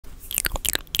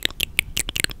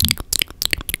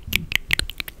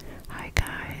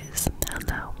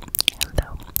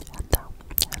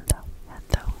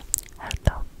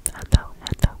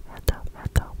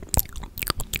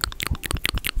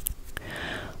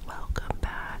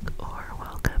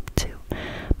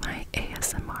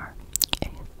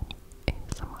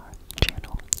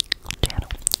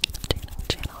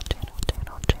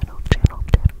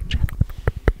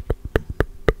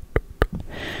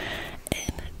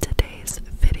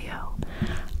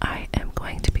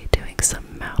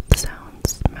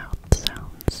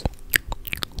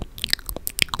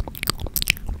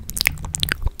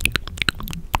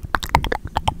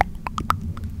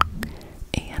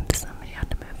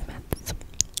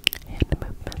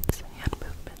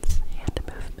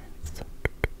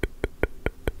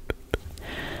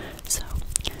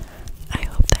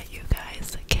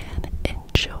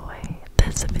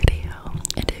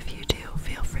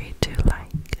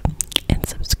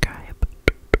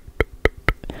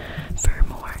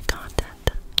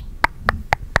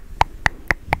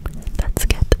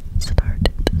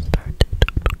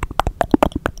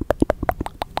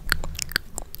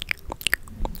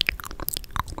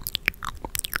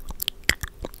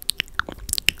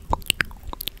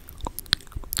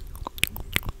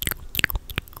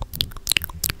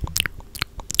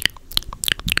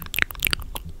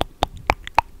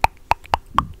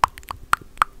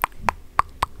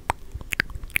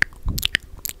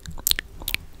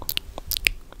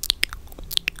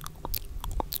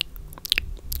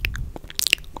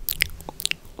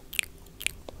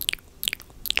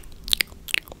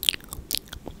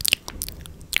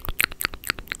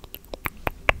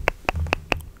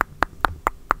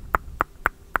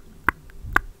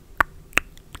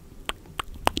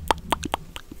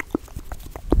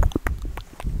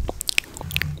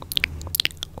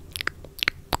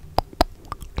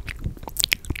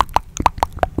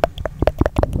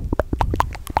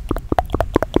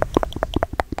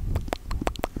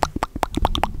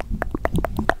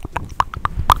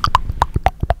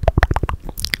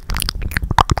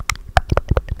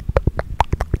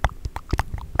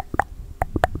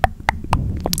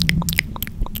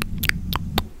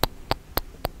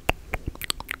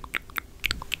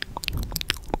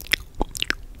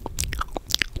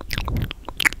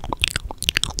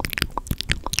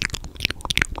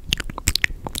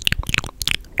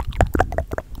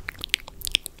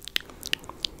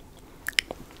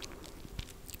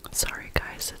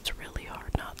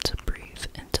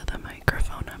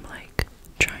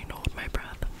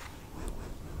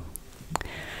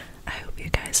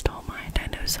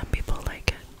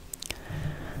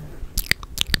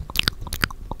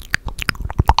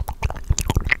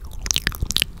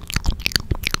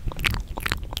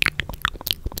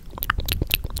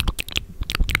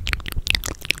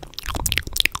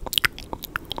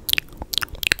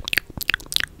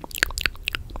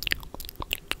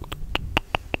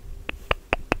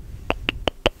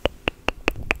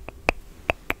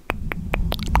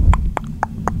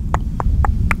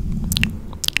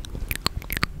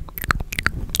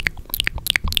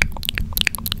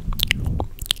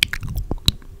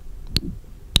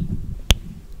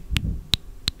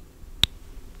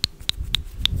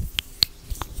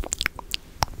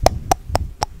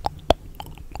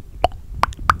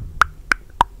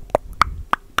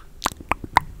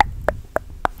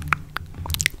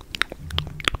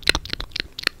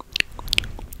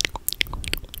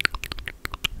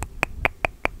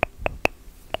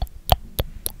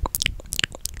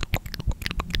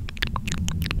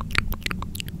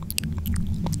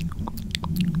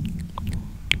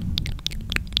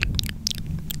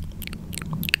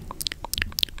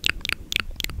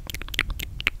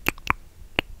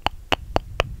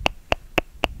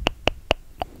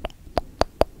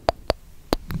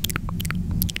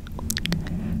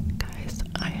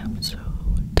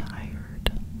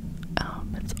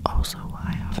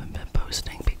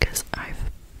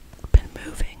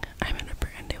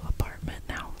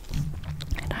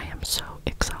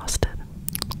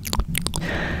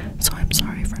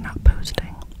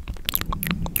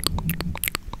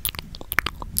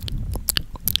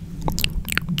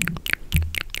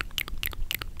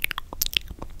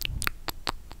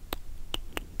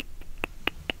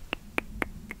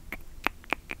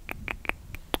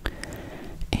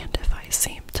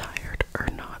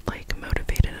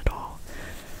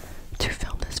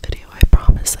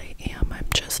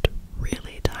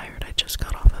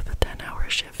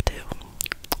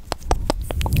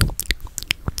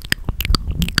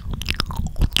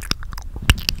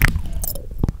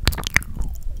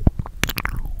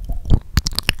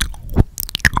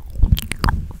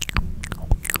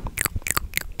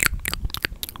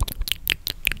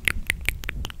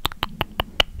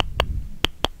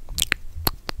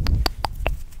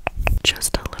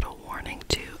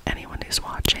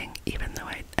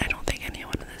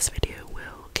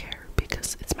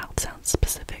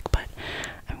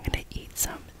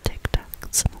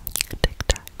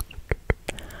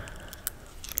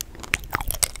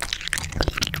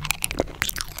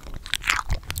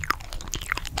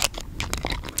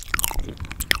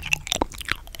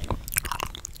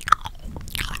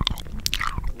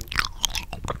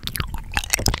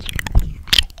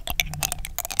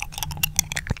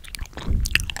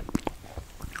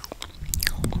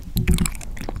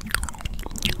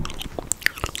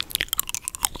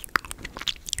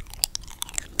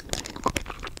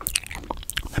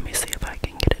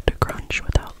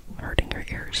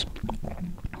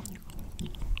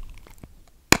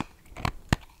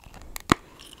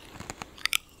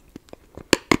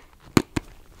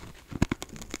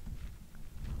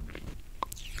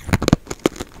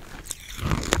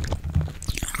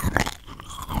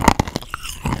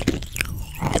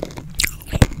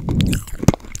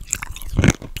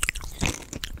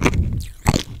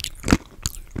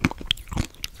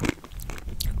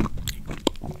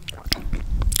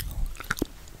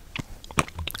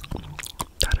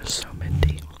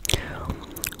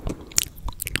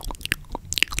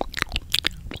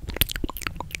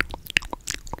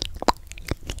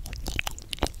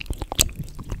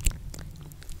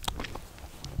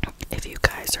if you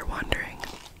guys are wondering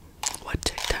what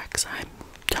Tic Tacs I'm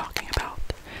talking about,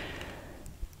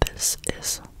 this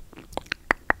is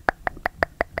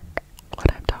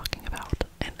what I'm talking about.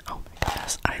 And oh my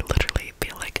goodness, I literally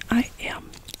feel like I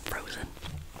am frozen.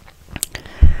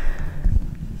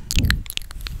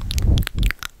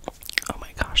 Oh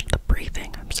my gosh, the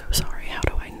breathing. I'm so sorry. How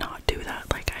do I not do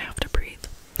that? Like, I have to breathe.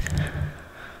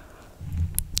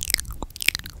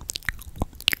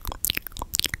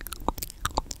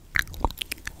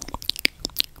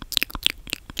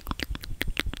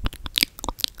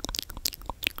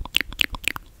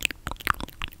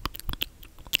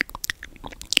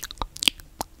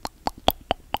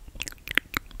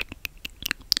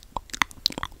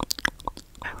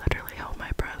 I literally held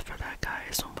my breath for that,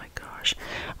 guys. Oh my gosh.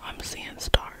 I'm seeing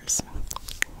stars.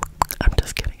 I'm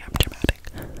just kidding. I'm dramatic.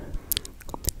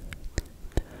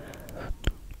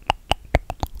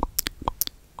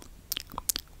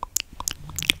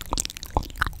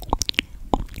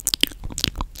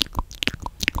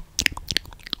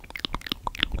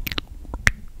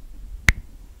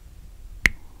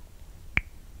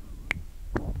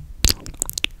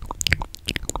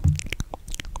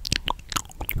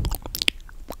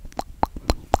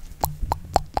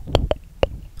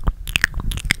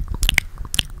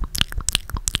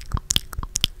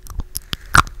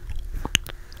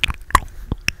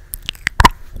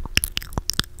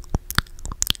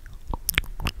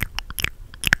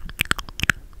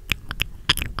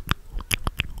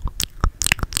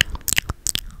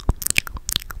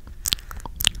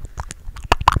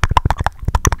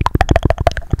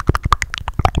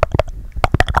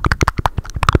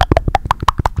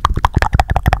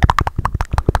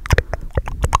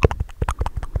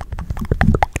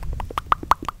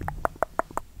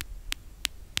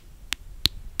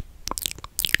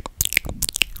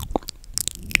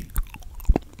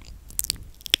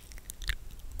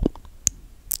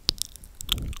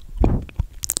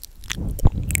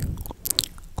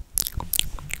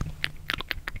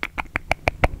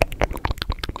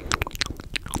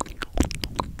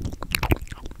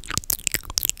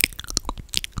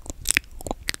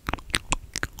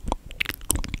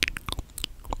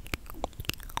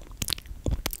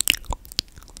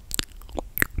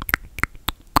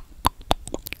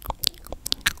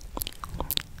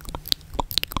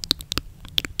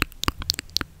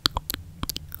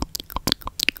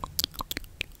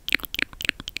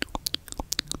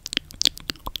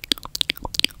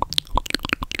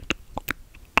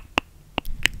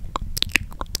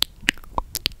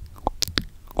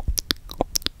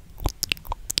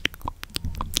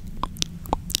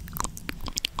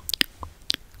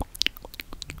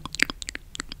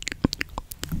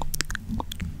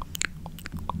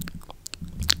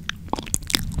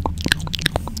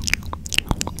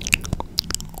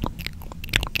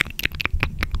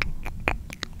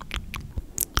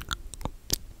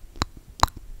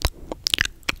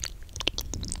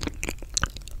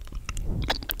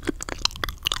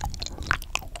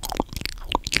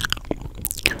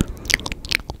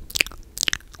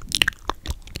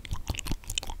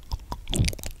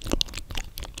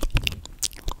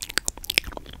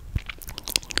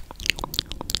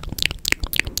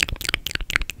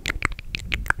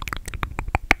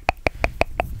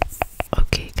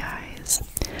 Okay, guys,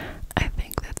 I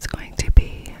think that's going to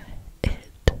be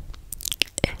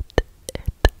it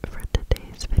for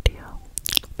today's video.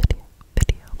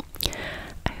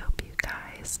 I hope you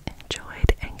guys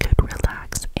enjoyed and could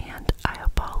relax, and I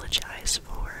apologize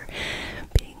for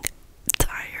being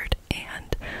tired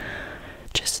and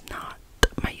just not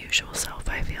my usual self.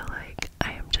 I feel like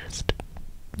I am just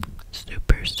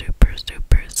super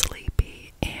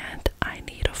sleepy, and I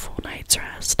need a full night's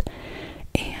rest,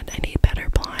 and I need better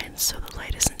blinds so the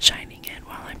light isn't shining in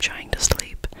while I'm trying to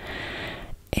sleep.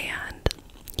 And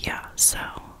yeah, so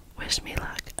wish me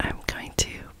luck. I'm going to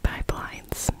buy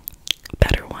blinds,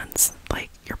 better ones. Like,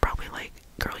 you're probably like,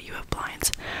 girl, you have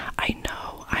blinds. I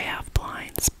know I have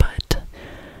blinds, but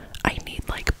I need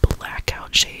like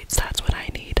blackout shades. That's what I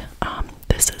need.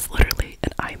 This is literally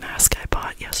an eye mask I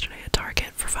bought yesterday at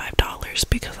Target for $5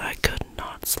 because I could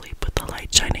not sleep with the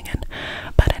light shining in.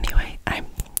 But anyway, I'm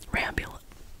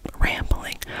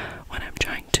rambling when I'm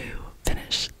trying to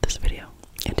finish this video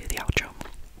and do the outro.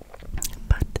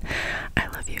 But I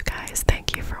love you guys.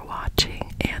 Thank you for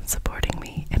watching and supporting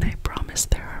me, and I promise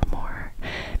there are more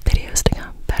videos to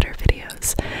come, better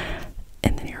videos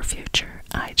in the near future.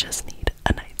 I just need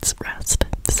a night's rest.